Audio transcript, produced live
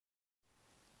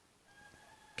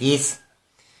Peace.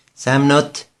 Sam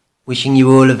Knott, wishing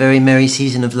you all a very merry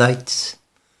season of lights.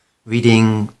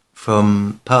 Reading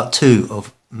from part 2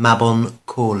 of Mabon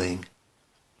Calling.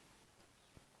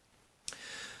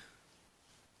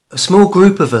 A small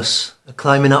group of us are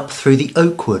climbing up through the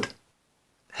oak wood,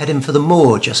 heading for the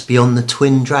moor just beyond the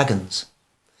Twin Dragons.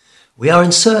 We are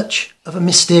in search of a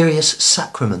mysterious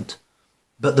sacrament,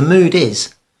 but the mood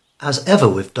is, as ever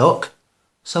with Doc,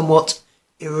 somewhat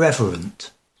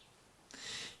irreverent.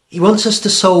 He wants us to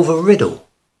solve a riddle,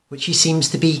 which he seems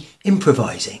to be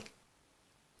improvising.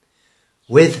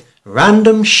 With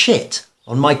random shit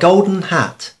on my golden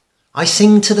hat, I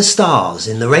sing to the stars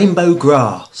in the rainbow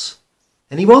grass.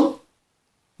 Anyone?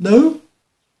 No?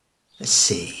 Let's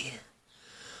see.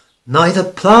 Neither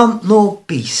plant nor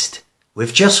beast,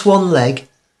 with just one leg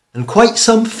and quite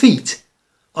some feet,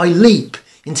 I leap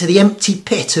into the empty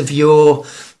pit of your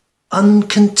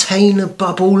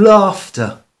uncontainable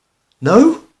laughter.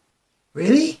 No?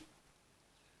 Really?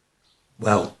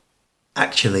 Well,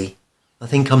 actually, I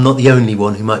think I'm not the only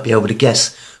one who might be able to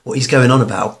guess what he's going on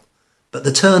about, but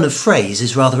the turn of phrase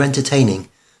is rather entertaining,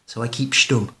 so I keep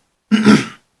stum.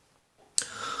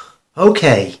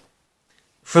 Okay.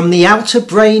 From the outer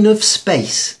brain of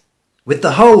space, with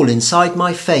the hole inside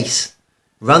my face,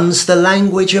 runs the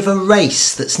language of a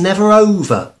race that's never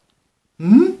over.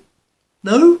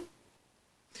 No?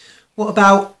 What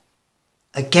about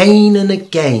again and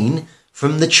again,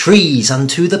 from the trees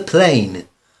unto the plain,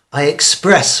 I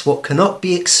express what cannot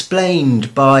be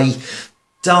explained by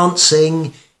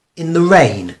dancing in the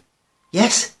rain?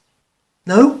 Yes?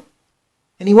 No?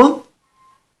 Anyone?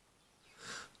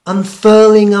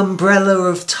 Unfurling umbrella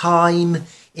of time,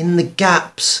 in the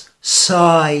gaps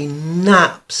sigh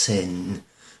naps in.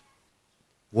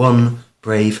 One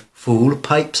brave fool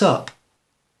pipes up.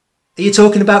 Are you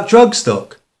talking about drugs,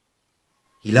 Doc?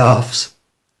 He laughs.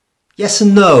 Yes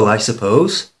and no, I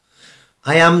suppose.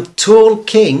 I am tall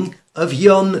king of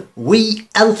yon wee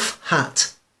elf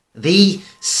hat, the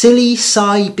silly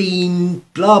side-bean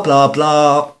blah blah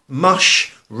blah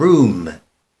mushroom.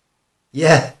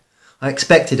 Yeah, I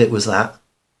expected it was that.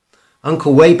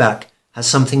 Uncle Wayback has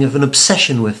something of an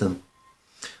obsession with them.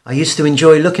 I used to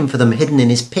enjoy looking for them hidden in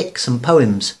his pics and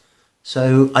poems,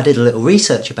 so I did a little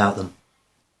research about them.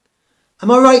 Am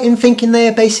I right in thinking they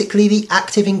are basically the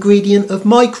active ingredient of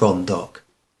Micron, Doc?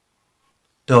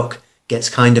 Doc gets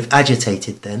kind of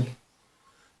agitated then.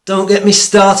 Don't get me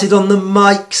started on the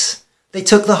mics. They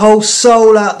took the whole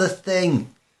soul out the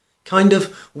thing. Kind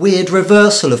of weird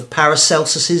reversal of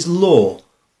Paracelsus's law,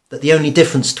 that the only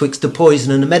difference twixt a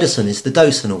poison and a medicine is the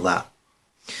dose and all that.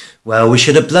 Well, we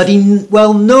should have bloody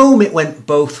well known it went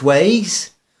both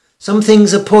ways. Some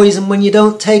things are poison when you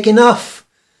don't take enough.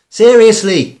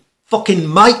 Seriously. Fucking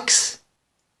mics!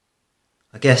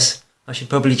 I guess I should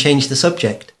probably change the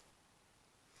subject.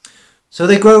 So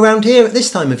they grow around here at this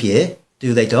time of year,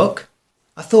 do they, Doc?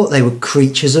 I thought they were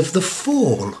creatures of the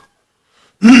fall.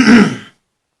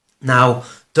 Now,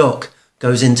 Doc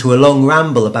goes into a long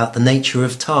ramble about the nature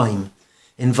of time,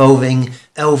 involving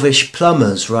elvish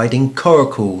plumbers riding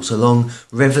coracles along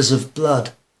rivers of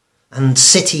blood, and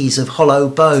cities of hollow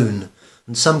bone,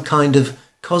 and some kind of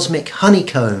cosmic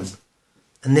honeycomb.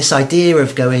 And this idea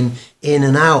of going in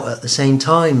and out at the same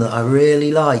time that I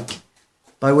really like,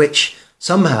 by which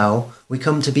somehow we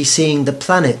come to be seeing the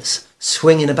planets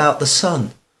swinging about the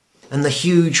sun, and the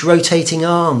huge rotating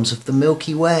arms of the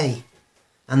Milky Way,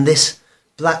 and this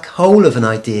black hole of an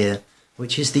idea,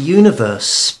 which is the universe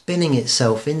spinning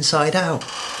itself inside out.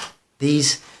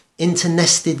 These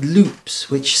internested loops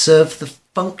which serve the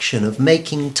function of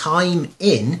making time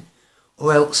in,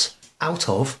 or else out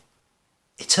of,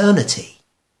 eternity.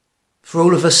 For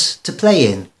all of us to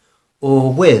play in,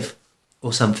 or with,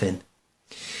 or something.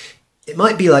 It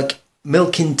might be like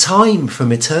milking time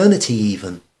from eternity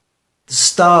even. The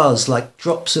stars like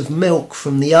drops of milk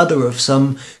from the udder of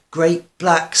some great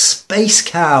black space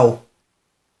cow.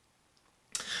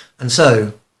 And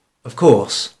so, of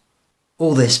course,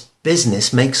 all this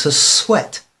business makes us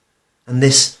sweat. And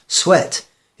this sweat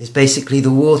is basically the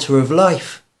water of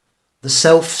life. The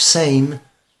self-same,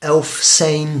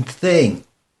 elf-sane thing.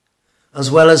 As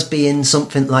well as being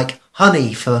something like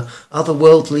honey for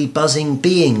otherworldly buzzing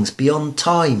beings beyond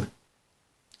time.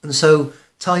 And so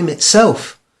time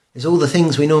itself is all the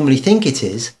things we normally think it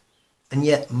is, and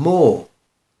yet more,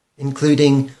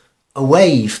 including a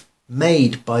wave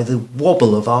made by the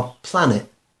wobble of our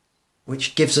planet,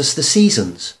 which gives us the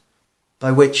seasons,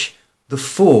 by which the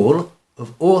fall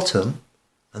of autumn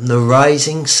and the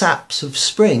rising saps of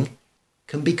spring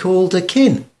can be called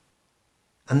akin.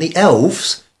 And the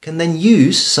elves can then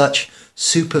use such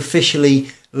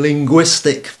superficially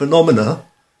linguistic phenomena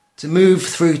to move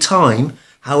through time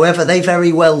however they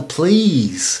very well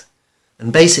please.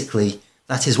 And basically,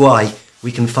 that is why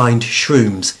we can find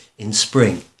shrooms in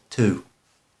spring too.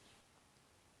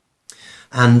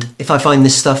 And if I find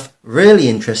this stuff really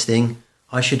interesting,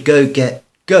 I should go get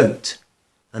Goat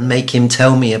and make him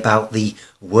tell me about the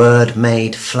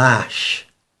word-made flash.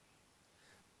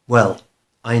 Well,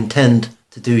 I intend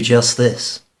to do just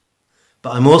this.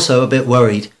 But I'm also a bit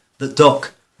worried that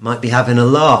Doc might be having a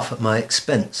laugh at my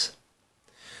expense.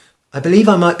 I believe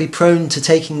I might be prone to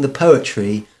taking the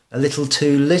poetry a little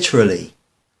too literally,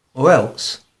 or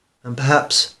else, and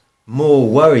perhaps more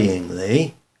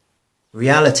worryingly,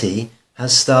 reality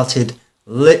has started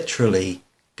literally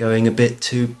going a bit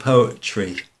too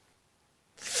poetry.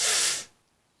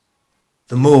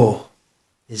 The moor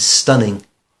is stunning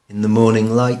in the morning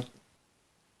light.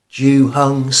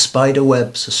 Dew-hung spider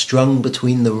webs are strung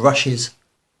between the rushes,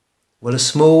 while a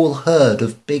small herd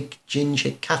of big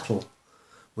ginger cattle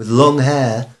with long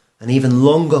hair and even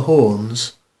longer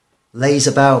horns lays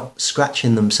about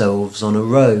scratching themselves on a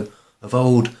row of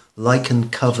old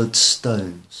lichen-covered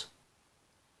stones.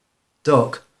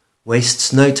 Doc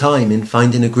wastes no time in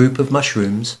finding a group of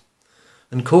mushrooms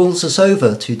and calls us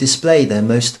over to display their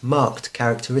most marked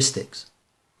characteristics,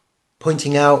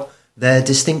 pointing out their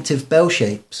distinctive bell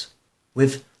shapes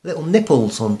with little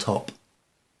nipples on top,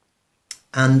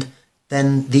 and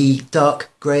then the dark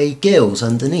grey gills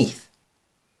underneath.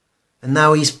 And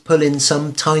now he's pulling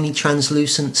some tiny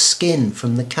translucent skin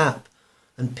from the cap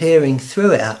and peering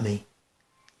through it at me.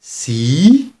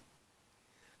 See?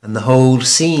 And the whole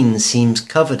scene seems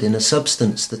covered in a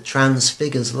substance that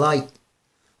transfigures light,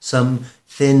 some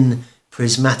thin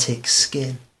prismatic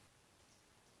skin.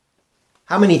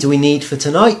 How many do we need for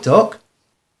tonight, Doc?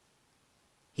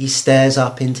 He stares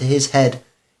up into his head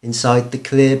inside the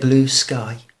clear blue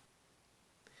sky.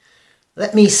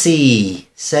 Let me see,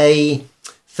 say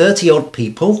 30-odd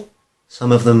people,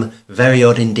 some of them very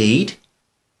odd indeed.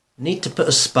 Need to put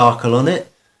a sparkle on it.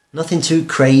 Nothing too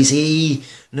crazy.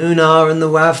 Noonar and the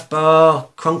Wav Bar,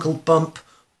 Crunkle Bump,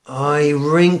 I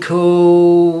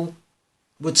Wrinkle.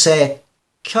 Would say a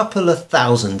couple of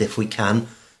thousand if we can,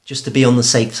 just to be on the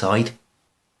safe side.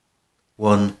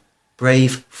 One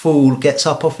brave fool gets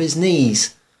up off his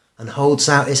knees and holds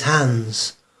out his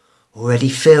hands, already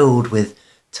filled with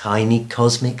tiny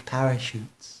cosmic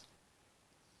parachutes.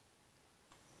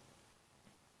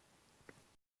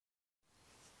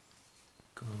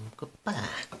 Goodbye.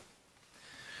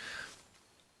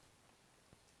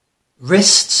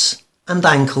 Wrists and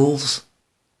ankles,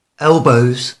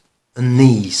 elbows and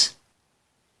knees.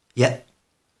 Yep.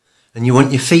 And you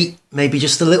want your feet maybe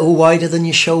just a little wider than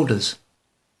your shoulders.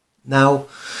 Now,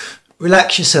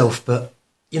 relax yourself, but,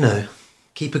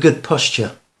 keep a good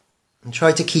posture. And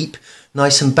try to keep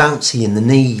nice and bouncy in the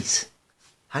knees.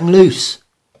 Hang loose.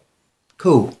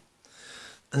 Cool.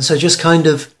 And so just kind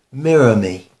of mirror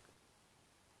me.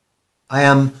 I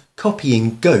am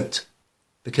copying Goat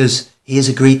because he has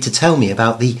agreed to tell me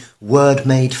about the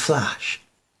word-made flash.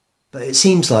 But it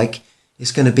seems like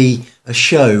it's going to be a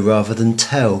show rather than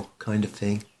tell kind of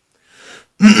thing.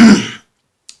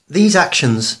 These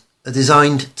actions are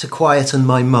designed to quieten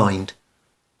my mind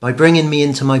by bringing me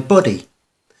into my body,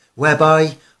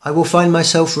 whereby I will find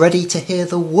myself ready to hear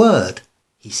the word,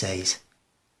 he says.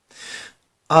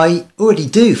 I already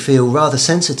do feel rather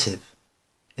sensitive,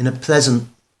 in a pleasant,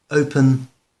 open,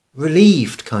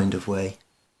 relieved kind of way.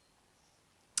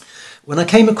 When I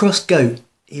came across Goat,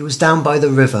 he was down by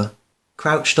the river,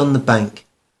 crouched on the bank,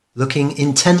 looking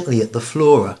intently at the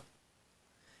flora.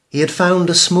 He had found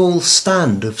a small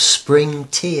stand of spring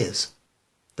tears,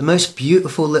 the most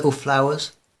beautiful little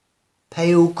flowers,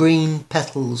 pale green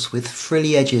petals with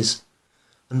frilly edges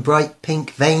and bright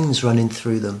pink veins running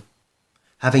through them,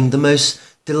 having the most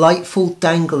delightful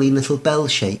dangly little bell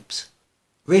shapes,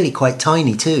 really quite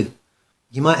tiny too.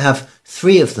 You might have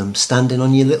 3 of them standing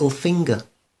on your little finger.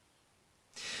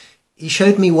 He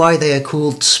showed me why they are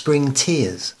called spring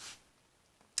tears.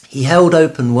 He held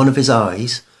open one of his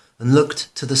eyes and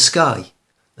looked to the sky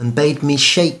and bade me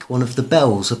shake one of the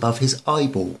bells above his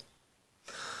eyeball.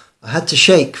 I had to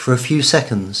shake for a few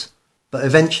seconds, but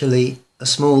eventually a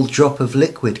small drop of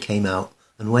liquid came out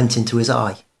and went into his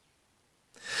eye.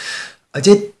 I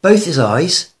did both his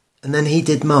eyes, and then he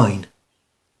did mine.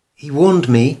 He warned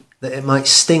me that it might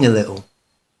sting a little,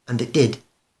 and it did,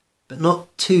 but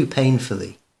not too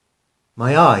painfully.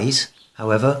 My eyes,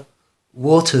 however,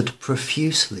 watered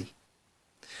profusely.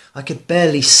 I could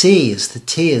barely see as the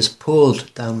tears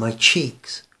poured down my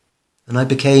cheeks, and I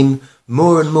became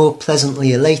more and more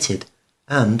pleasantly elated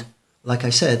and, like I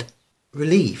said,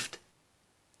 relieved,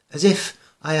 as if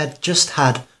I had just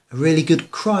had a really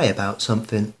good cry about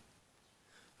something.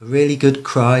 A really good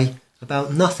cry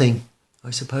about nothing,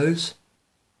 I suppose.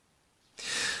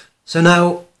 So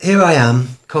now, here I am,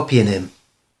 copying him.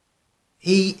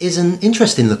 He is an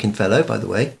interesting looking fellow, by the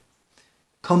way.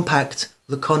 Compact,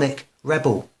 laconic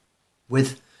rebel,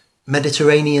 with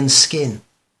Mediterranean skin,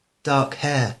 dark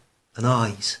hair and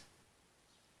eyes.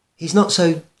 He's not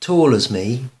so tall as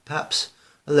me, perhaps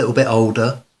a little bit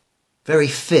older, very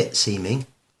fit seeming.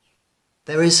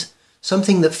 There is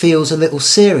something that feels a little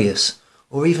serious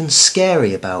or even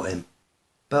scary about him.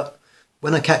 But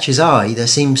when I catch his eye, there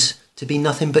seems to be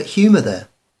nothing but humour there,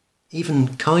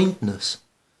 even kindness.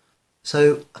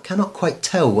 So I cannot quite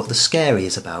tell what the scary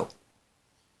is about.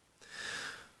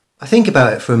 I think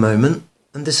about it for a moment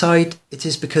and decide it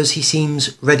is because he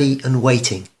seems ready and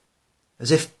waiting,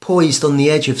 as if poised on the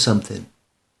edge of something,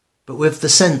 but with the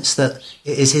sense that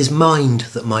it is his mind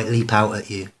that might leap out at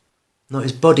you, not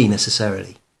his body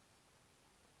necessarily.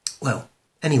 Well,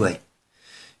 anyway,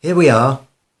 here we are,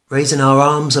 raising our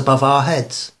arms above our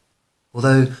heads,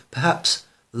 although perhaps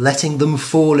letting them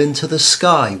fall into the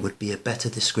sky would be a better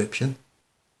description.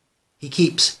 He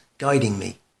keeps guiding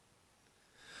me.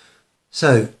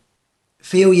 So,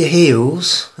 feel your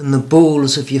heels and the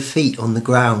balls of your feet on the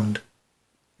ground.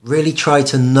 Really try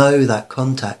to know that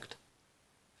contact.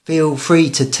 Feel free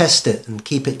to test it and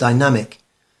keep it dynamic,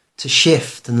 to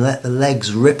shift and let the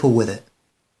legs ripple with it.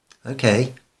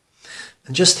 Okay,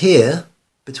 and just here,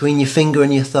 between your finger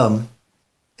and your thumb,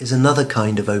 is another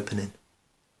kind of opening.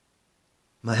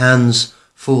 My hands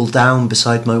fall down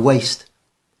beside my waist,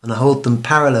 and I hold them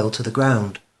parallel to the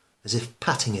ground, as if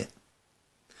patting it.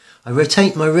 I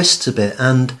rotate my wrists a bit,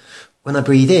 and when I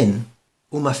breathe in,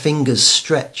 all my fingers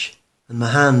stretch and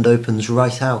my hand opens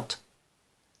right out.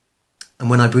 And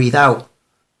when I breathe out,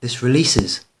 this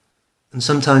releases, and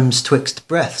sometimes twixt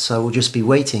breaths I will just be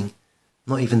waiting,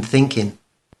 not even thinking,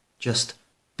 just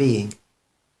being.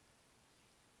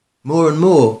 More and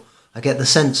more I get the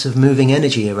sense of moving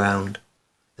energy around,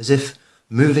 as if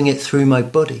moving it through my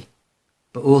body,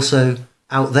 but also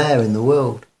out there in the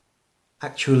world,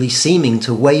 actually seeming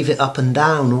to wave it up and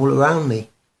down all around me.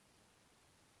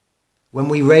 When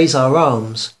we raise our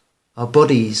arms, our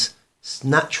bodies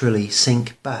naturally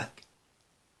sink back,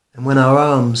 and when our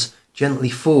arms gently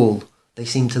fall, they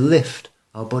seem to lift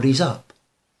our bodies up.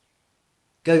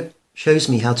 Goat shows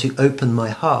me how to open my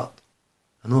heart,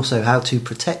 and also how to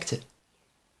protect it.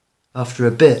 After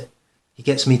a bit, he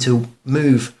gets me to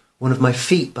move one of my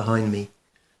feet behind me,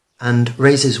 and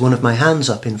raises one of my hands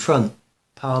up in front,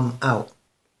 palm out,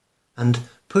 and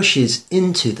pushes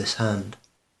into this hand.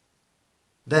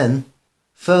 Then,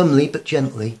 firmly but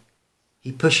gently,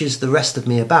 he pushes the rest of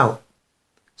me about,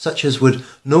 such as would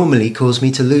normally cause me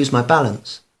to lose my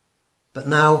balance. But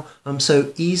now I'm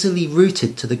so easily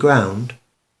rooted to the ground,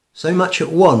 so much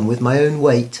at one with my own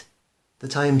weight,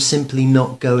 that I am simply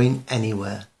not going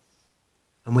anywhere,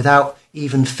 and without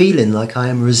even feeling like I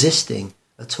am resisting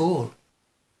at all.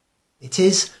 It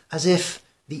is as if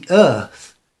the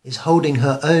earth is holding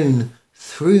her own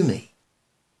through me.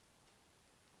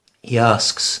 He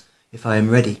asks if I am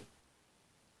ready.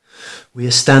 We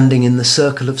are standing in the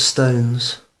circle of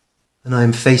stones, and I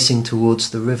am facing towards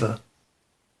the river,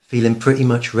 feeling pretty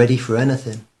much ready for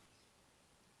anything.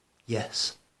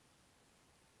 Yes.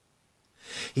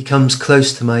 He comes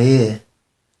close to my ear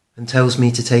and tells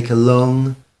me to take a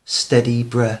long, steady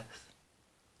breath,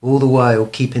 all the while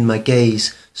keeping my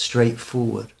gaze straight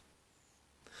forward.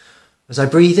 As I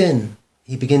breathe in,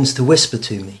 he begins to whisper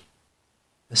to me,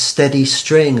 a steady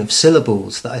string of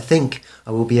syllables that I think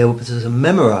I will be able to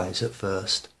memorize at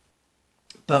first.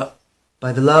 But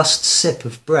by the last sip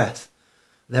of breath,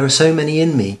 there are so many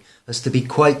in me as to be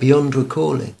quite beyond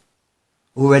recalling,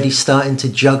 already starting to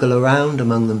juggle around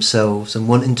among themselves and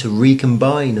wanting to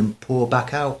recombine and pour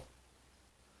back out.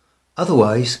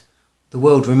 Otherwise, the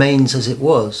world remains as it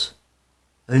was,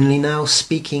 only now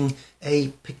speaking a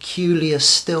peculiar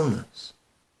stillness.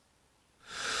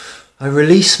 I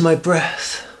release my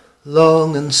breath,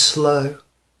 long and slow,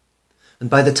 and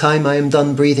by the time I am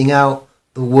done breathing out,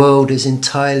 the world is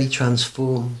entirely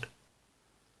transformed.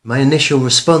 My initial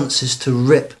response is to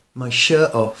rip my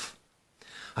shirt off.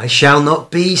 I shall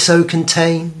not be so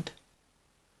contained.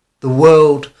 The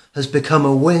world has become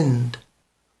a wind,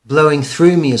 blowing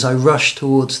through me as I rush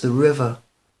towards the river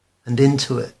and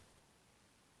into it.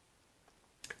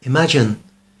 Imagine,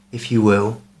 if you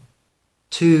will,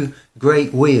 two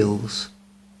great wheels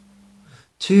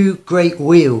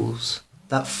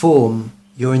that form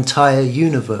your entire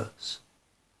universe,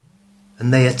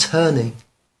 and they are turning,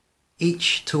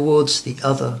 each towards the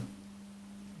other,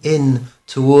 in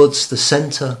towards the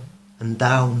centre and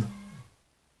down.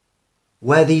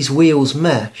 where these wheels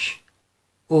mesh,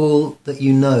 all that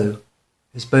you know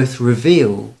is both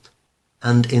revealed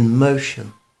and in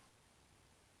motion.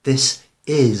 This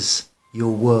is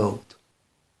your world.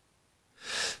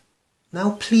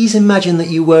 Now please imagine that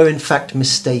you were in fact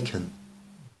mistaken.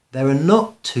 There are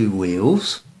not two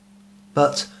wheels,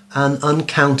 but an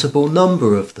uncountable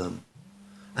number of them,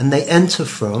 and they enter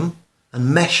from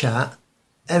and mesh at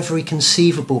every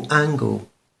conceivable angle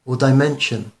or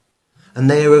dimension, and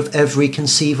they are of every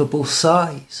conceivable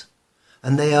size,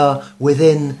 and they are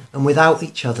within and without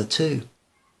each other too,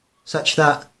 such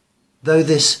that, though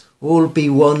this all be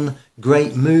one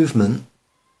great movement,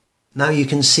 now you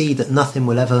can see that nothing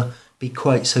will ever be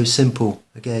quite so simple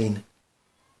again.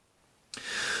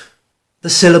 The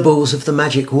syllables of the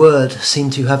magic word seem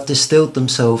to have distilled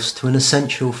themselves to an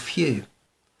essential few,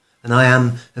 and I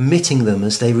am emitting them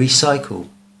as they recycle,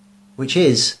 which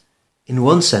is, in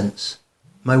one sense,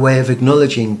 my way of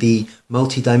acknowledging the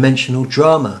multidimensional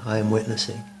drama I am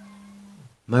witnessing,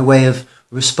 my way of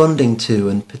responding to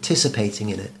and participating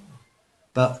in it.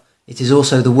 But it is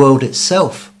also the world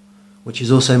itself, which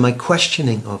is also my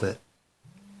questioning of it.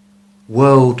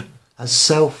 World as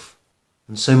self,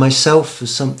 and so myself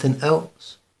as something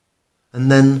else,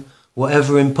 and then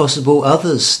whatever impossible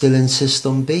others still insist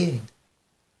on being.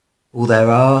 All there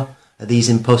are these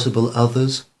impossible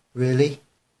others, really.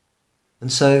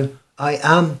 And so I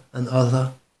am an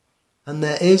other, and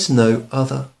there is no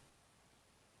other.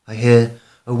 I hear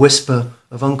a whisper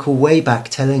of Uncle Wayback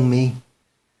telling me,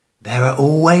 there are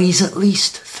always at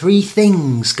least 3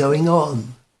 things going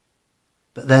on.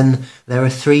 But then there are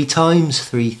 3 times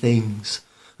 3 things,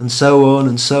 and so on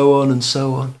and so on and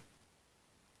so on.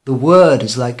 The word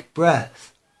is like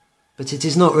breath, but it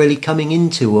is not really coming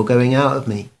into or going out of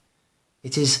me.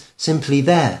 It is simply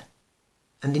there.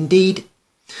 And indeed,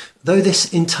 though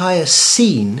this entire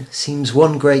scene seems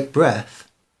one great breath,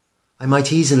 I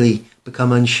might easily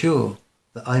become unsure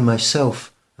that I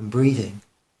myself am breathing.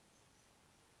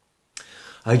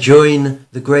 I join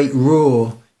the great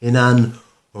roar in an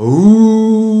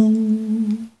 "Ooh,"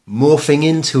 morphing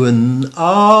into an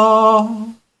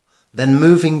 "Ah," then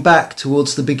moving back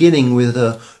towards the beginning with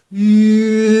a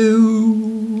 "You."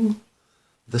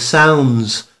 The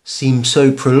sounds seem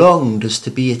so prolonged as to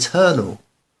be eternal,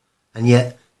 and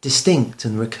yet distinct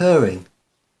and recurring,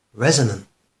 resonant.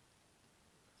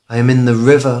 I am in the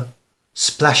river,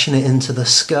 splashing it into the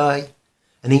sky,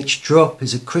 and each drop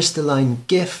is a crystalline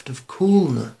gift of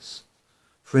coolness,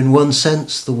 for in one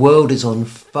sense the world is on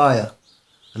fire,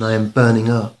 and I am burning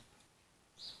up.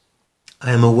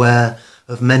 I am aware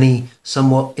of many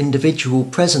somewhat individual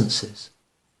presences.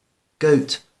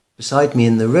 Goat beside me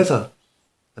in the river,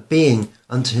 a being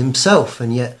unto himself,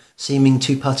 and yet seeming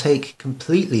to partake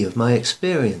completely of my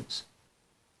experience.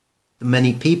 The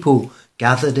many people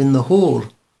gathered in the hall,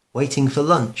 waiting for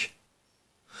lunch.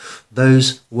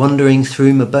 Those wandering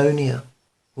through Mabonia,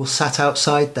 or sat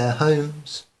outside their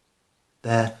homes,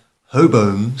 their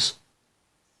hobomes,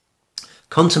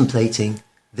 contemplating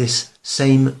this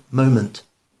same moment.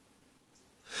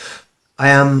 I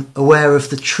am aware of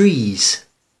the trees,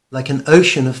 like an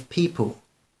ocean of people,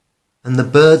 and the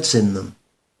birds in them,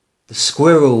 the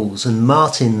squirrels and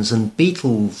martins and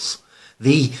beetles,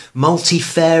 the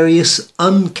multifarious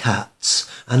uncats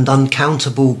and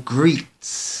uncountable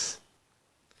greets.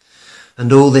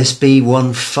 And all this be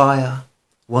one fire,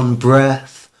 one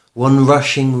breath, one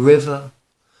rushing river,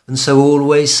 and so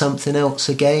always something else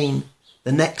again,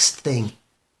 the next thing,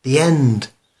 the end,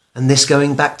 and this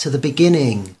going back to the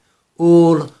beginning,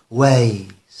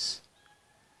 always.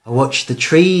 I watch the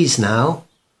trees now.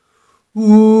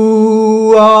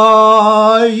 Who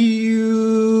are you?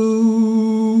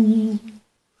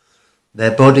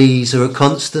 Their bodies are a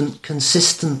constant,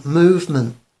 consistent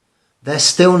movement, their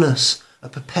stillness a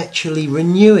perpetually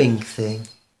renewing thing.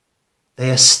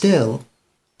 They are still,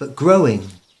 but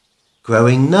growing,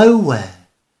 growing nowhere,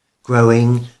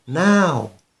 growing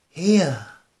now, here.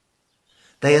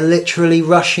 They are literally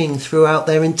rushing throughout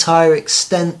their entire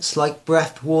extents like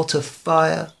breath, water,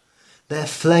 fire, their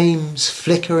flames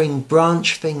flickering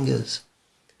branch fingers.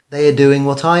 They are doing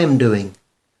what I am doing.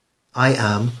 I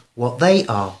am what they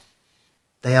are.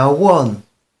 They are one,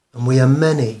 and we are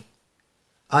many.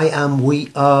 I am,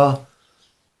 we are,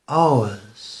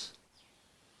 ours.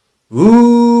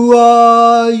 Who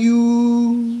are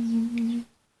you?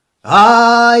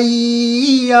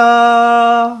 I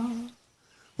are.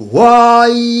 Why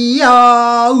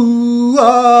are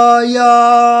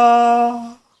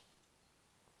you?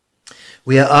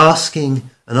 We are asking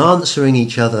and answering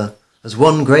each other as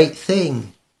one great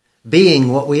thing,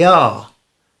 being what we are,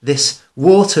 this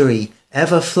watery,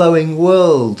 ever-flowing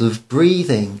world of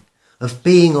breathing, of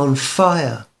being on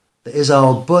fire that is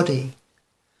our body.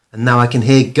 And now I can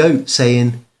hear Goat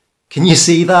saying, "Can you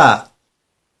see that?"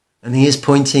 And he is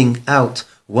pointing out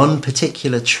one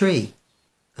particular tree,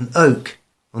 an oak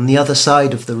on the other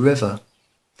side of the river.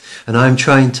 And I'm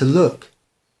trying to look,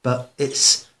 but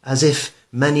it's as if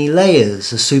many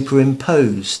layers are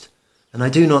superimposed, and I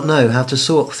do not know how to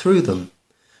sort through them,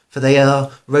 for they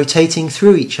are rotating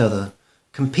through each other,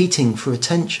 competing for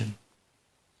attention.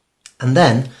 And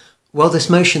then, while this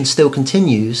motion still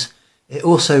continues, it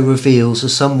also reveals a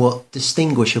somewhat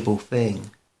distinguishable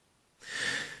thing.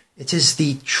 It is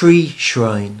the tree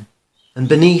shrine, and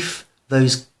beneath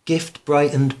those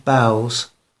gift-brightened boughs,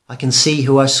 I can see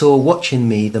who I saw watching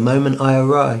me the moment I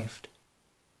arrived.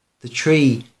 The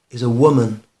tree is a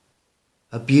woman,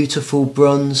 a beautiful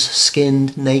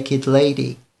bronze-skinned naked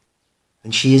lady,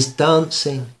 and she is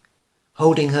dancing,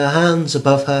 holding her hands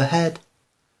above her head,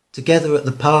 together at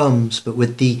the palms, but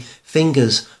with the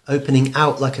fingers opening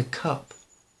out like a cup,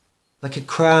 like a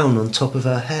crown on top of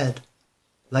her head,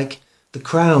 like the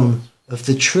crown of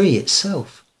the tree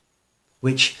itself,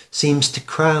 which seems to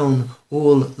crown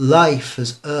all life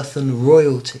as earthen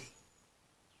royalty.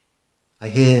 I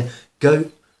hear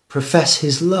Goat profess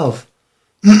his love,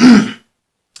 and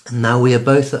now we are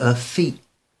both at her feet,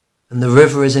 and the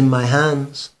river is in my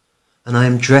hands, and I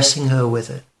am dressing her with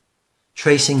it,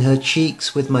 tracing her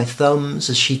cheeks with my thumbs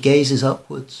as she gazes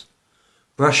upwards,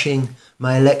 brushing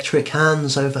my electric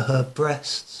hands over her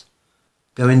breasts,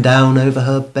 going down over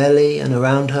her belly and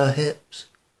around her hips,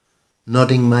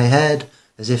 nodding my head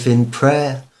as if in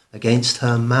prayer against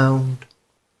her mound,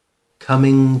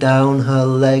 coming down her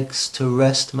legs to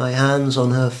rest my hands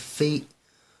on her feet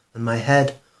and my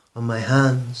head on my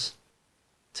hands,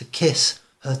 to kiss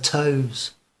her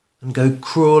toes and go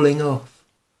crawling off,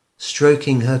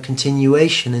 stroking her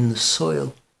continuation in the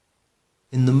soil,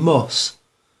 in the moss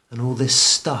and all this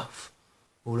stuff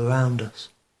all around us.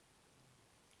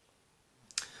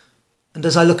 And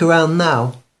as I look around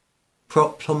now,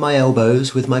 propped on my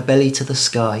elbows with my belly to the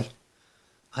sky,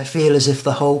 I feel as if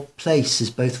the whole place is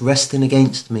both resting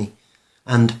against me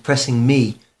and pressing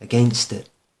me against it.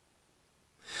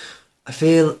 I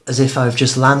feel as if I've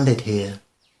just landed here,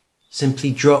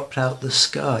 simply dropped out the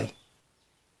sky,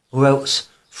 or else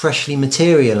freshly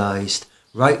materialised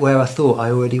right where I thought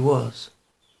I already was.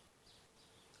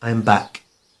 I am back.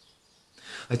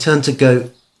 I turn to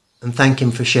Goat and thank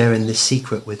him for sharing this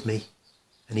secret with me,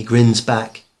 and he grins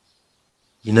back.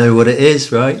 "You know what it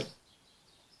is, right?"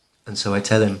 And so I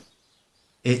tell him,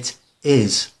 it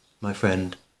is, my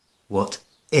friend, what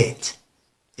it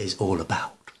is all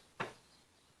about.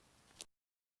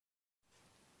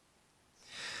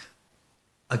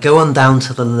 I go on down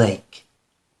to the lake,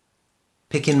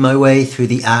 picking my way through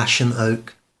the ash and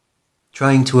oak,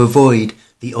 trying to avoid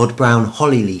the odd brown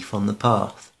holly leaf on the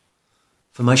path,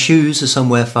 for my shoes are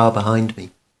somewhere far behind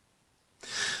me.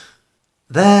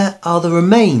 There are the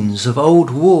remains of old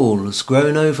walls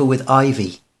grown over with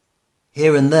ivy,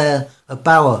 here and there a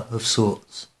bower of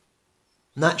sorts,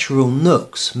 natural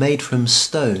nooks made from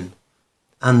stone,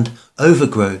 and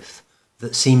overgrowth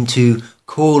that seem to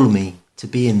call me to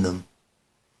be in them,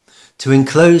 to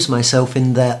enclose myself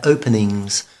in their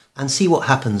openings and see what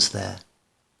happens there,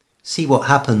 see what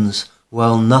happens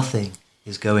while nothing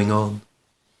is going on.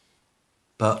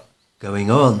 But going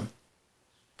on,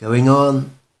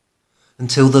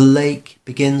 until the lake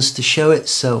begins to show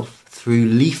itself through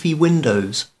leafy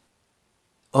windows,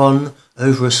 on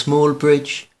over a small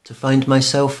bridge to find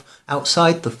myself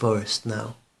outside the forest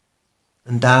now,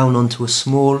 and down onto a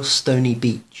small stony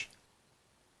beach.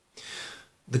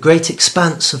 The great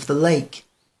expanse of the lake,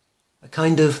 a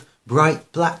kind of bright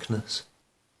blackness,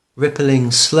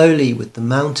 rippling slowly with the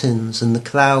mountains and the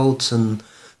clouds and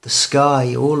the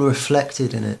sky all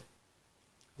reflected in it,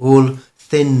 all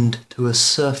thinned to a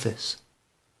surface,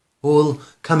 all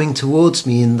coming towards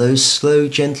me in those slow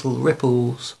gentle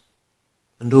ripples,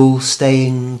 and all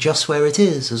staying just where it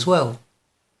is as well,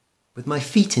 with my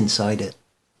feet inside it,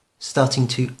 starting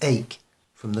to ache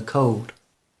from the cold.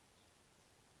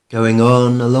 Going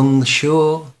on along the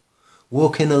shore,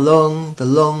 walking along the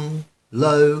long,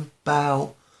 low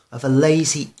bough of a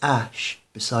lazy ash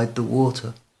beside the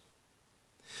water,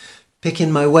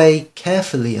 picking my way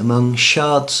carefully among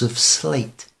shards of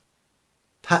slate,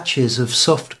 patches of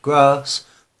soft grass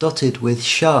dotted with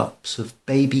sharps of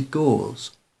baby gauze,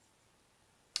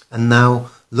 and now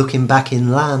looking back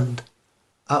inland,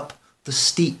 up the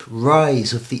steep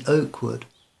rise of the oak wood,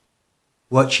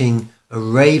 watching a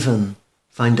raven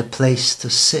find a place to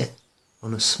sit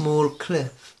on a small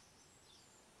cliff,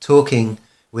 talking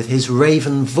with his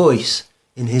raven voice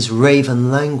in his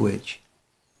raven language,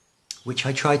 which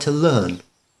I try to learn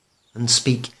and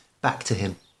speak back to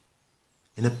him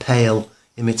in a pale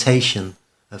imitation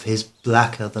of his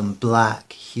blacker than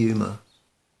black humour,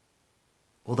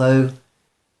 although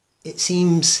it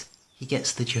seems he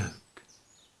gets the joke.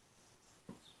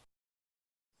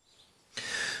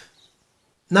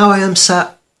 Now I am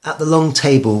sat at the long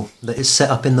table that is set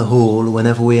up in the hall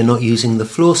whenever we are not using the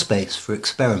floor space for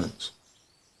experiments.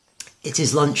 It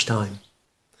is lunchtime.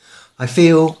 I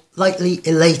feel lightly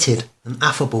elated and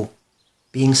affable,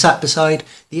 being sat beside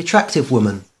the attractive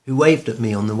woman who waved at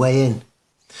me on the way in.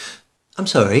 I'm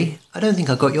sorry, I don't think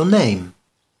I got your name.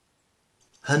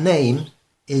 Her name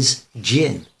is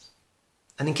Jin,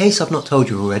 and in case I've not told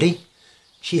you already,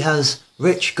 she has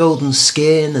rich golden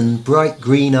skin and bright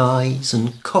green eyes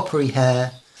and coppery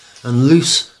hair and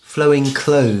loose flowing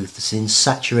clothes in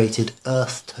saturated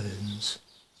earth tones.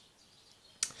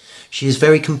 She is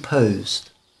very composed.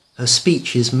 Her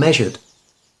speech is measured,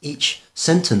 each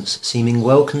sentence seeming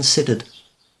well considered,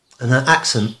 and her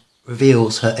accent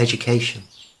reveals her education.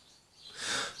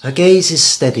 Her gaze is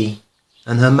steady,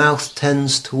 and her mouth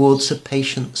tends towards a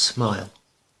patient smile.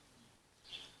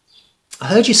 I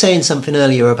heard you saying something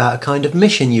earlier about a kind of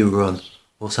mission you were on,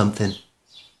 or something,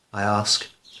 I ask,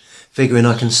 figuring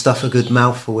I can stuff a good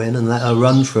mouthful in and let her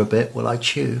run for a bit while I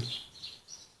chew.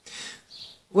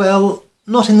 Well,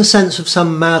 not in the sense of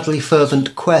some madly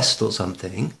fervent quest or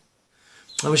something.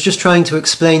 I was just trying to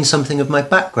explain something of my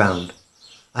background.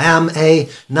 I am a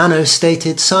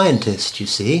nanostated scientist, you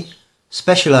see,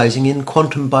 specialising in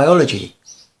quantum biology,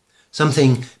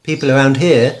 something people around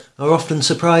here are often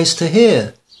surprised to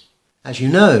hear. As you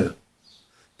know,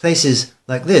 places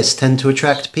like this tend to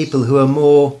attract people who are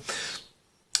more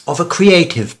of a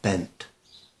creative bent.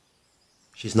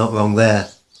 She's not wrong there,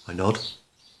 I nod.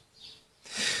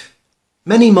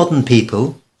 Many modern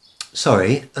people,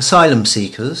 asylum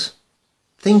seekers,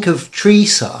 think of tree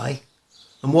sci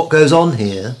and what goes on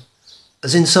here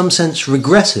as in some sense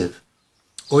regressive,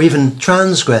 or even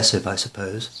transgressive, I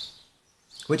suppose,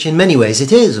 which in many ways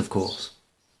it is, of course,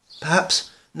 perhaps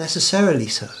necessarily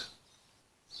so.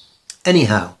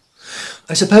 Anyhow,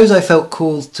 I suppose I felt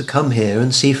called to come here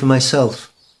and see for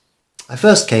myself. I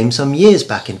first came some years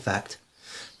back, in fact,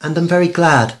 and am very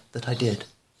glad that I did.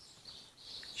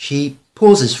 She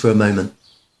pauses for a moment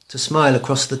to smile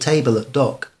across the table at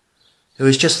Doc, who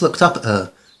has just looked up at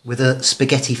her with a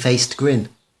spaghetti-faced grin.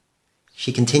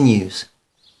 She continues.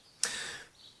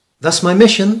 Thus my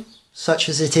mission, such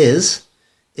as it is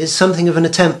something of an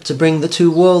attempt to bring the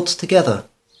two worlds together,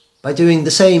 by doing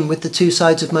the same with the two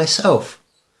sides of myself,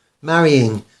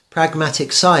 marrying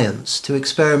pragmatic science to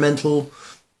experimental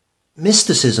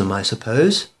mysticism, I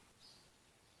suppose.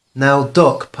 Now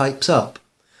Doc pipes up,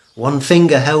 one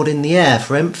finger held in the air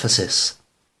for emphasis.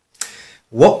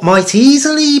 What might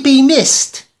easily be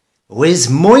missed was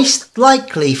most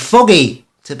likely foggy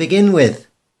to begin with.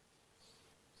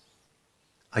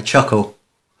 I chuckle,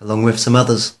 along with some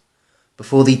others,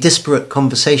 before the disparate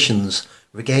conversations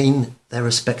regain their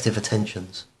respective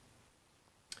attentions.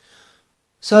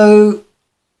 So,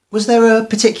 was there a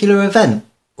particular event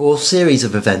or series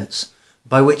of events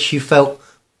by which you felt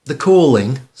the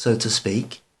calling, so to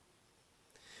speak?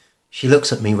 She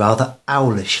looks at me rather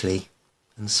owlishly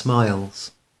and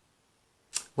smiles.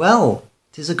 Well,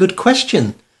 'tis a good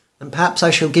question, and perhaps I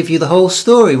shall give you the whole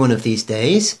story one of these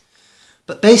days.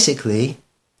 But basically,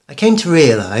 I came to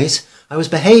realise I was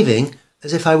behaving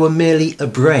as if I were merely a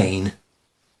brain.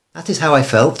 That is how I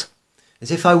felt,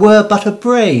 as if I were but a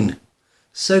brain,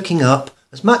 soaking up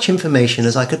as much information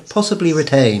as I could possibly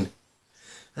retain.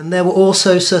 And there were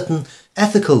also certain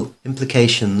ethical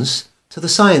implications to the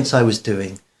science I was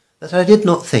doing that I did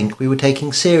not think we were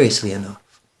taking seriously enough,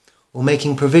 or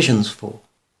making provisions for.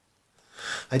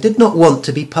 I did not want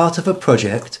to be part of a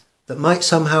project that might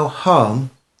somehow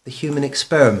harm the human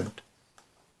experiment.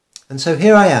 And so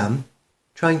here I am,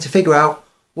 trying to figure out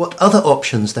what other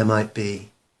options there might be,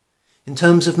 in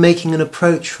terms of making an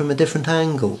approach from a different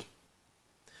angle.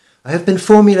 I have been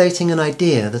formulating an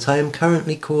idea that I am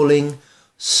currently calling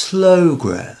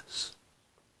slowgrass.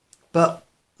 But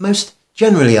most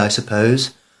generally, I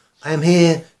suppose, I am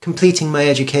here completing my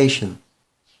education,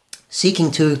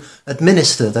 seeking to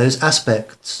administer those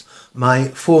aspects my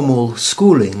formal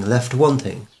schooling left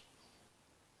wanting.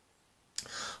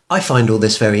 I find all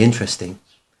this very interesting,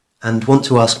 and want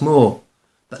to ask more,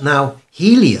 but now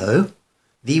Helio,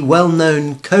 the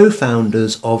well-known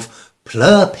co-founders of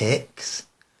Plurpix,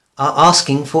 are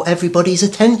asking for everybody's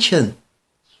attention.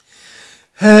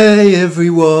 Hey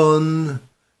everyone,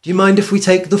 do you mind if we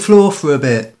take the floor for a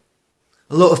bit?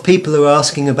 A lot of people are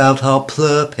asking about our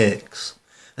Plurpix,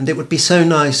 and it would be so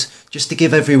nice just to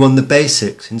give everyone the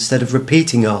basics instead of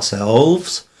repeating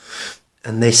ourselves.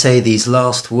 And they say these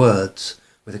last words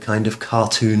with a kind of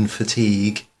cartoon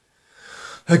fatigue.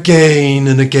 Again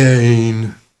and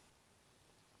again.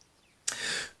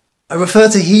 I refer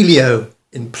to Helio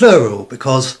in plural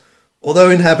because,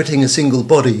 although inhabiting a single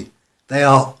body, they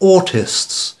are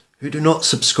autists who do not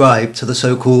subscribe to the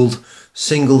so-called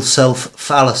single self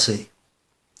fallacy,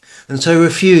 and so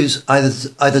refuse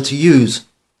either to use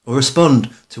or respond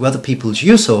to other people's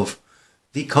use of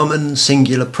the common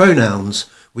singular pronouns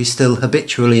we still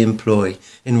habitually employ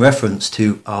in reference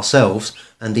to ourselves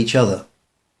and each other.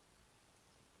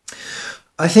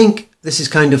 I think this is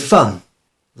kind of fun,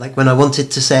 like when I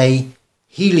wanted to say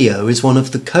Helio is one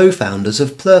of the co-founders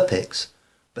of Plurpix,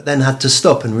 but then had to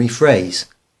stop and rephrase.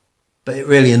 But it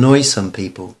really annoys some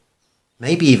people,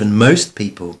 maybe even most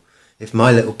people, if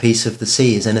my little piece of the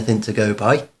sea is anything to go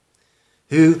by,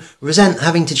 who resent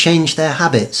having to change their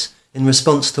habits in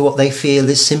response to what they feel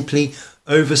is simply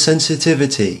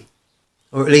oversensitivity,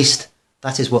 or at least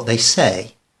that is what they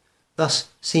say, thus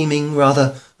seeming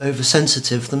rather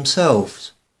oversensitive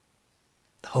themselves.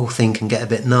 The whole thing can get a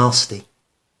bit nasty.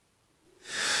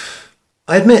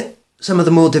 I admit some of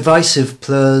the more divisive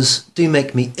plurs do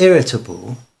make me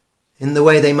irritable, in the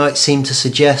way they might seem to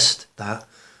suggest that,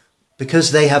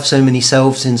 because they have so many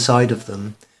selves inside of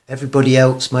them, everybody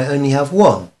else might only have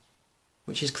one,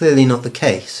 which is clearly not the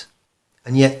case,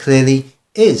 and yet clearly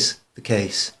is the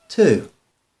case too.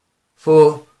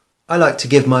 For I like to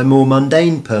give my more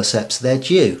mundane percepts their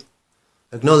due,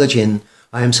 acknowledging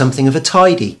I am something of a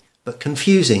tidy but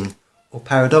confusing or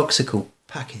paradoxical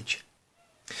package.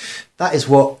 That is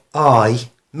what I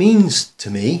means to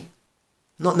me,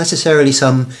 not necessarily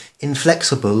some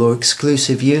inflexible or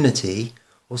exclusive unity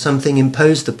or something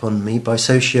imposed upon me by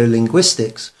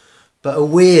sociolinguistics, but a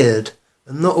weird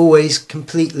and not always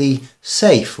completely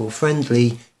safe or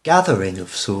friendly gathering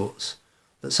of sorts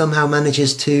that somehow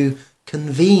manages to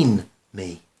convene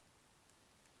me.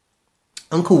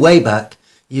 Uncle Wayback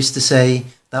used to say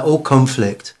that all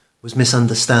conflict was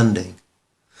misunderstanding,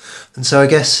 and so I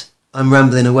guess I'm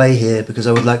rambling away here because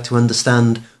I would like to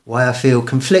understand why I feel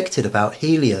conflicted about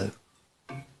Helio.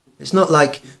 It's not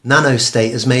like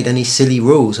Nanostate has made any silly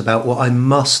rules about what I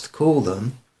must call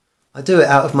them. I do it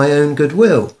out of my own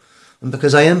goodwill and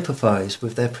because I empathise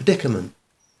with their predicament.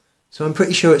 So I'm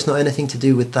pretty sure it's not anything to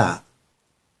do with that.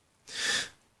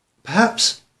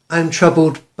 Perhaps I am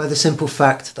troubled by the simple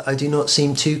fact that I do not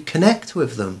seem to connect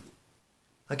with them.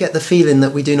 I get the feeling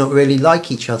that we do not really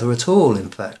like each other at all, in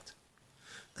fact.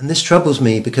 And this troubles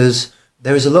me because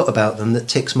there is a lot about them that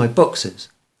ticks my boxes.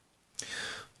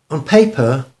 On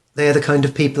paper, they are the kind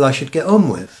of people I should get on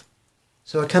with,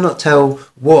 so I cannot tell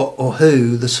what or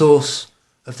who the source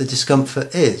of the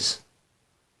discomfort is.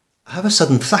 I have a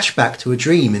sudden flashback to a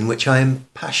dream in which I am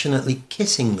passionately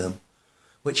kissing them,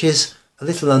 which is a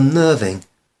little unnerving,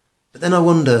 but then I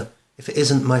wonder if it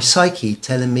isn't my psyche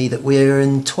telling me that we are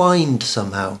entwined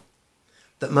somehow,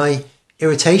 that my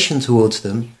irritation towards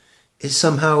them is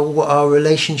somehow what our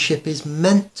relationship is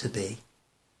meant to be.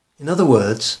 In other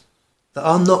words, that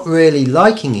our not really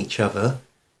liking each other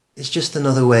is just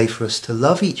another way for us to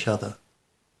love each other.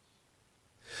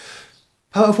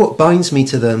 Part of what binds me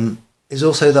to them is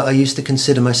also that I used to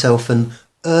consider myself an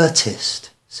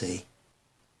artist, see.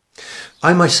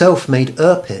 I myself made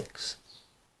Urpics.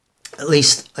 At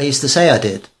least I used to say I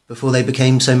did, before they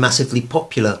became so massively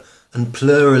popular and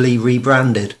plurally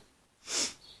rebranded.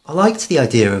 I liked the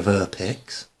idea of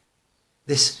Urpics,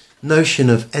 this notion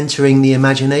of entering the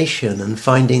imagination and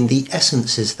finding the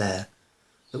essences there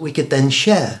that we could then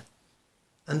share,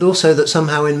 and also that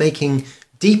somehow in making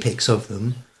Deepics of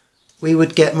them, we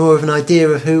would get more of an idea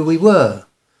of who we were,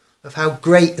 of how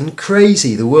great and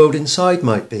crazy the world inside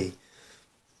might be,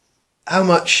 how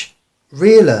much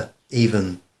realer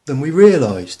even than we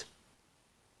realised.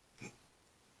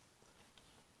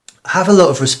 I have a lot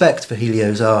of respect for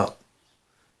Helio's art.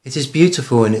 It is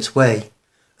beautiful in its way,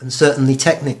 and certainly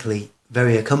technically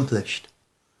very accomplished.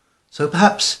 So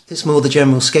perhaps it's more the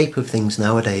general scape of things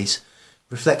nowadays,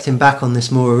 reflecting back on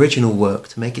this more original work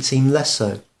to make it seem less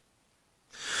so.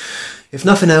 If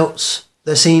nothing else,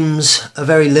 there seems a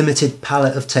very limited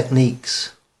palette of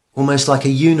techniques, almost like a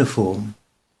uniform.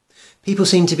 People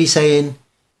seem to be saying,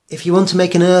 if you want to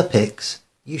make an Urpix,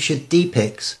 you should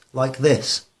Deepics like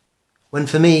this, when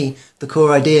for me, the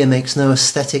core idea makes no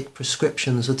aesthetic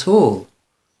prescriptions at all.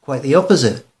 Quite the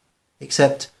opposite,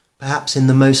 except perhaps in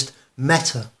the most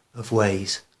meta of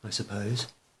ways, I suppose.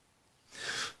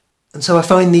 And so I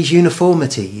find these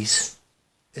uniformities,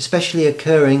 especially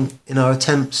occurring in our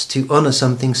attempts to honour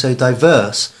something so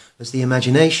diverse as the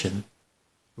imagination,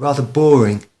 rather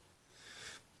boring,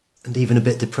 and even a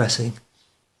bit depressing.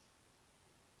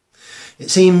 It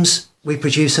seems we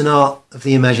produce an art of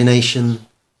the imagination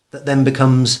that then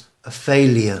becomes a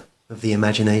failure of the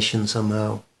imagination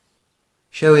somehow,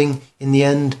 showing in the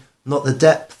end not the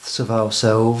depths of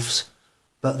ourselves,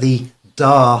 but the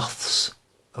dearths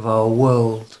of our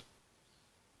world.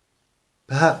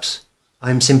 Perhaps I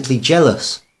am simply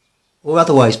jealous, or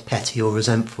otherwise petty or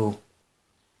resentful.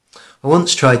 I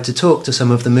once tried to talk to some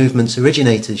of the movement's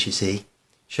originators, you see,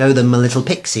 show them my little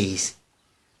pixies,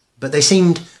 but they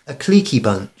seemed a cliquey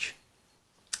bunch,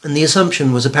 and the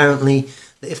assumption was apparently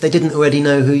that if they didn't already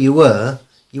know who you were,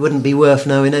 you wouldn't be worth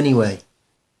knowing anyway.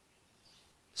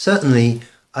 Certainly,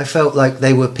 I felt like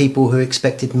they were people who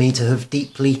expected me to have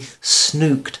deeply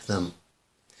snooked them,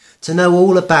 to know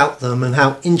all about them and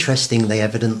how interesting they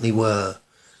evidently were,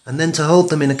 and then to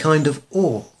hold them in a kind of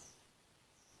awe.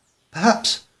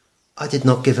 Perhaps I did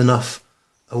not give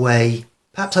away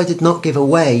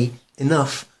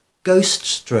enough ghost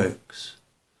strokes,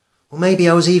 or maybe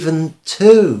I was even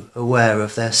too aware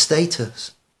of their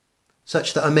status,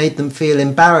 such that I made them feel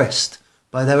embarrassed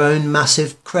by their own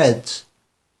massive creds.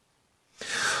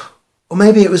 Or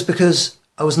maybe it was because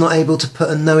I was not able to put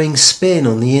a knowing spin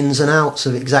on the ins and outs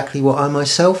of exactly what I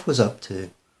myself was up to.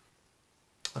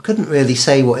 I couldn't really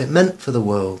say what it meant for the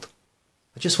world.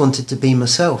 I just wanted to be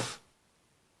myself.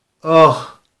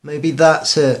 Oh, maybe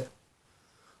that's it.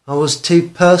 I was too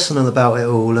personal about it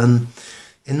all, and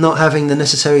in not having the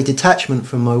necessary detachment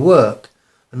from my work,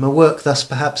 and my work thus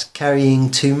perhaps carrying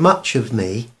too much of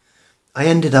me, I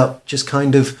ended up just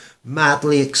kind of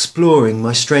madly exploring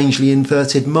my strangely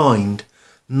inverted mind,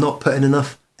 not putting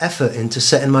enough effort into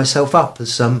setting myself up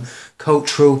as some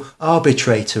cultural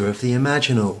arbitrator of the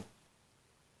imaginal.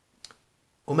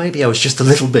 Or maybe I was just a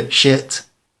little bit shit.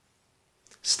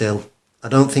 Still, I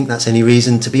don't think that's any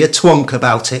reason to be a twonk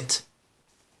about it.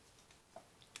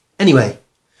 Anyway,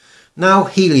 now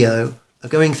Helio are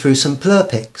going through some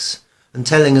plurpics and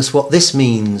telling us what this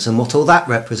means and what all that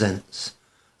represents.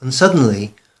 And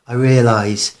suddenly I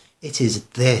realise it is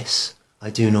this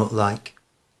I do not like.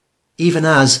 Even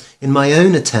as, in my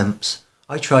own attempts,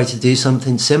 I try to do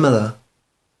something similar.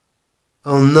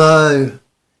 Oh no,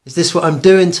 is this what I'm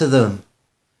doing to them?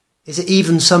 Is it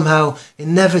even somehow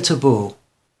inevitable?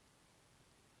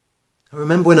 I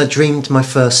remember when I dreamed my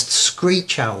first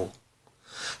screech owl,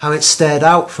 how it stared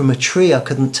out from a tree I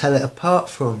couldn't tell it apart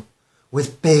from,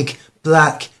 with big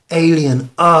black alien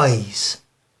eyes,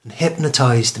 and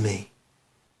hypnotised me,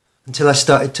 until I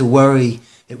started to worry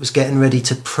it was getting ready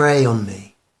to prey on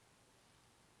me.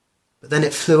 But then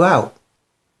it flew out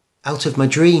of my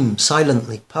dream,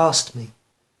 silently past me,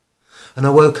 and I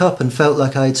woke up and felt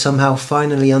like I had somehow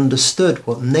finally understood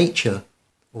what nature,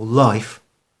 or life,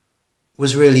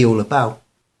 was really all about.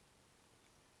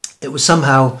 It was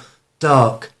somehow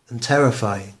dark and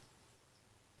terrifying,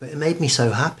 but it made me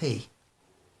so happy.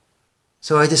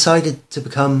 So I decided to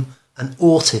become an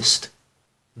autist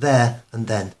there and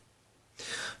then,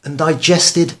 and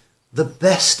digested the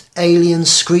best alien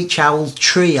screech owl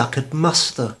tree I could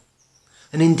muster.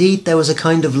 And indeed there was a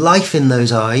kind of life in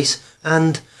those eyes,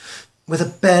 and with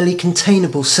a barely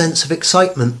containable sense of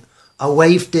excitement, I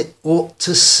waved it ought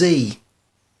to see.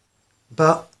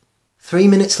 But 3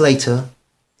 minutes later,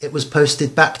 it was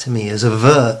posted back to me as a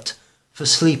vert for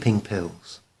sleeping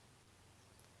pills.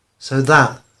 So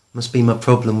that must be my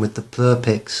problem with the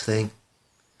plurpics thing.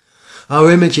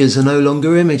 Our images are no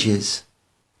longer images.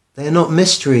 They are not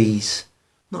mysteries,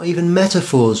 not even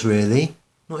metaphors really,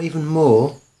 not even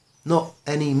more, not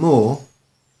any more.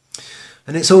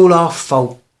 And it's all our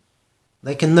fault.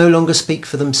 They can no longer speak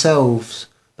for themselves,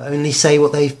 but only say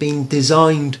what they've been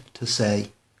designed to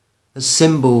say, as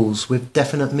symbols with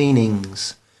definite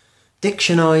meanings,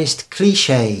 dictionised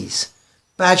clichés,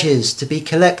 badges to be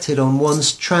collected on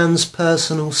one's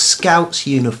transpersonal scout's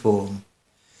uniform.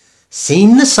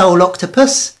 Seen the soul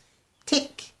octopus?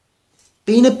 Tick.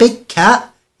 Been a big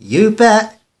cat? You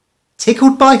bet.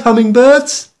 Tickled by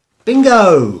hummingbirds?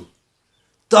 Bingo.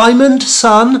 Diamond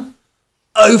sun?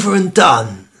 Over and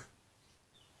done.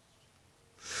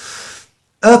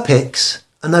 Erpics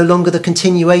are no longer the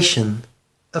continuation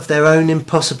of their own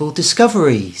impossible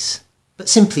discoveries, but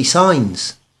simply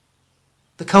signs.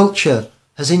 The culture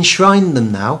has enshrined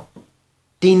them now,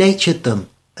 denatured them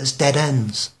as dead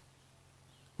ends.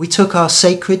 We took our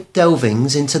sacred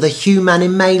delvings into the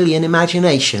human-mammalian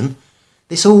imagination,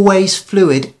 this always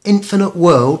fluid, infinite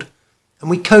world, and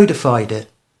we codified it,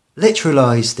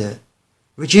 literalised it,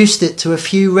 reduced it to a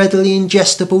few readily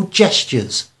ingestible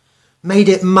gestures, made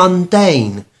it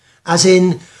mundane, as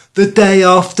in the day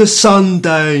after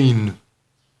Sundane.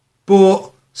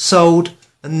 Bought, sold,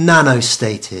 and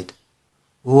nanostated.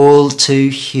 All too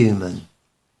human.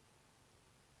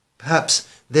 Perhaps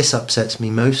this upsets me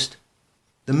most.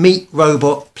 The meat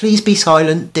robot please be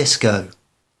silent disco.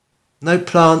 No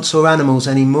plants or animals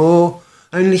anymore,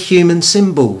 only human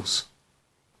symbols.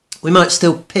 We might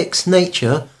still pix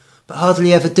nature, but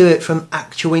hardly ever do it from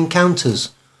actual encounters,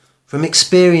 from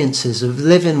experiences of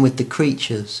living with the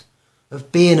creatures,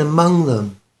 of being among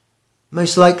them.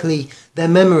 Most likely their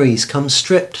memories come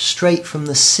stripped straight from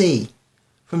the sea,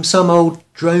 from some old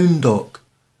drone dock,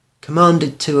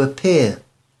 commanded to appear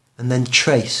and then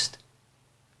traced.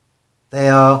 They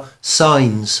are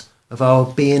signs of our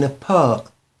being apart,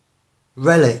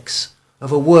 relics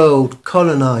of a world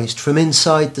colonised from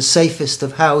inside the safest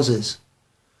of houses,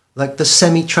 like the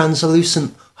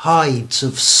semi-translucent hides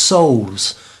of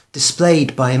souls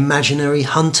displayed by imaginary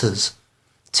hunters,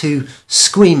 too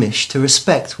squeamish to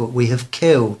respect what we have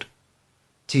killed,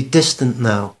 too distant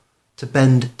now to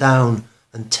bend down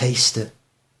and taste it.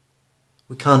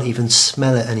 We can't even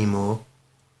smell it anymore.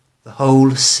 The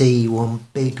whole sea one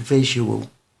big visual.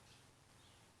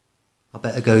 I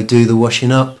better go do the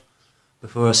washing up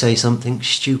before I say something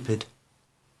stupid.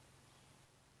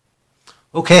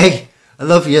 Okay, I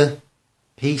love you.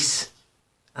 Peace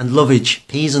and lovage.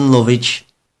 Peas and lovage.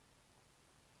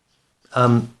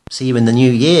 See you in the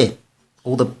new year.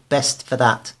 All the best for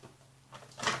that.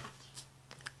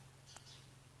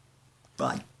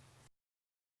 Bye.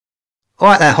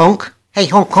 Alright there, honk. Hey,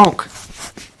 honk, honk.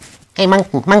 Hey,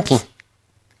 monkey.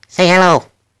 Say hello.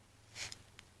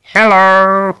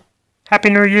 Hello. Happy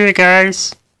New Year,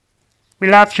 guys. We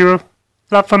love you.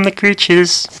 Love from the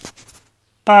creatures.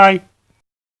 Bye.